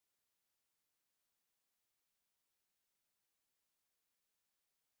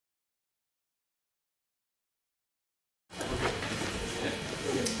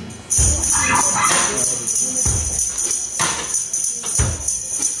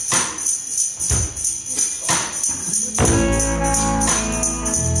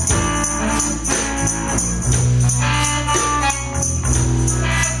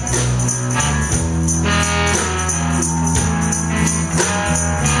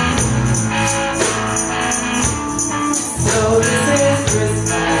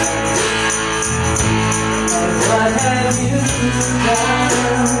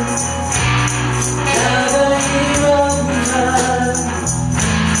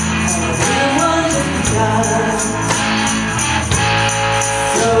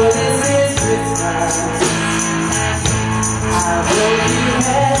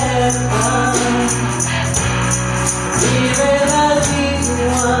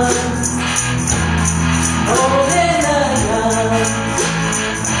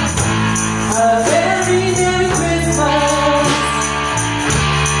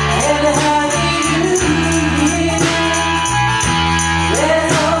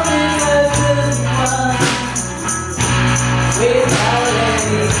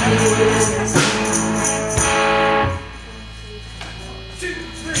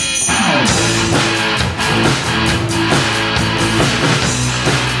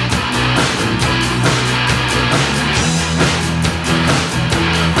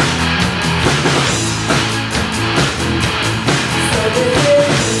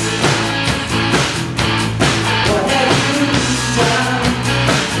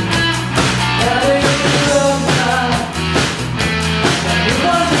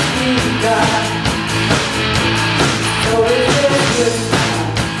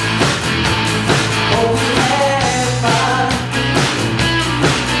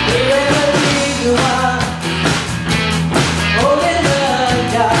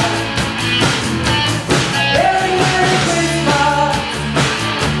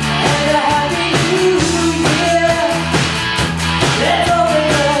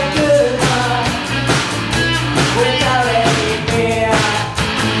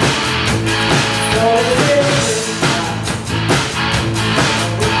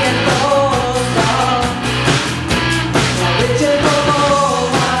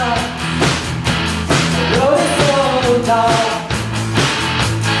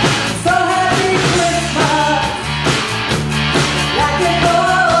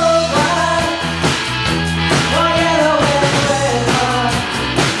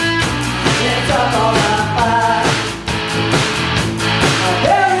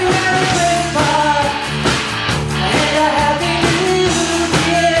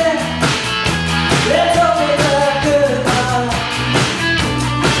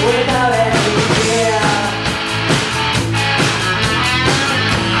without any fear.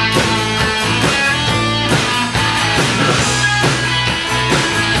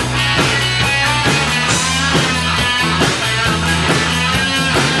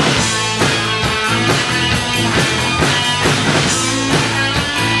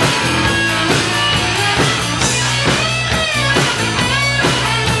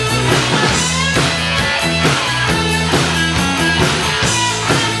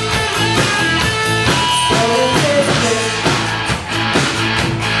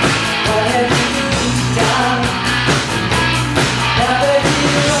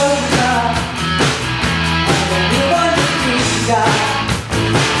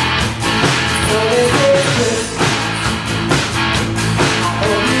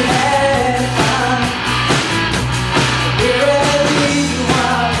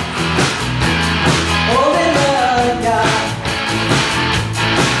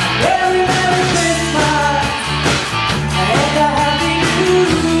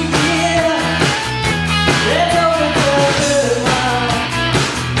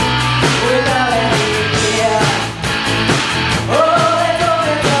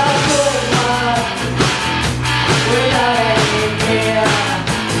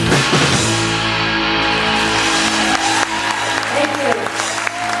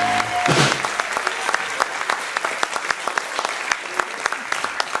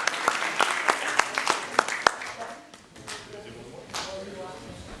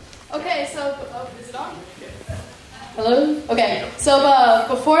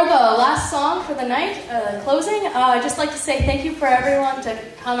 Before the last song for the night, closing, I'd just like to say thank you for everyone to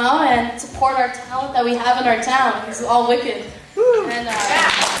come out and support our talent that we have in our town. It's all wicked. Woo. And, I'd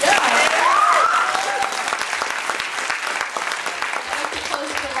like to close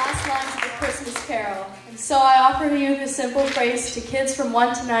with the last lines of the Christmas Carol. And so I offer to you this simple phrase to kids from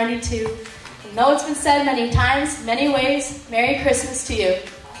 1 to 92. And though it's been said many times, many ways, Merry Christmas to you.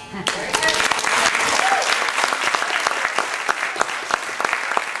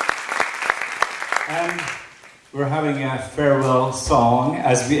 And we're having a farewell song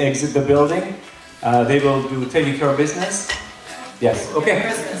as we exit the building. They will do Taking Care of Business. Yes, okay.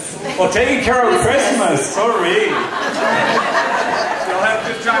 Oh, Taking Care of Christmas, sorry. Y'all have a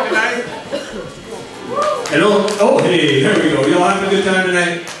good time tonight? Oh, hey, here we go. Y'all having a good time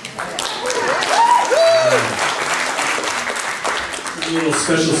tonight? A little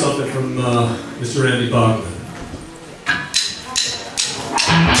special something from Mr. Randy Bogman.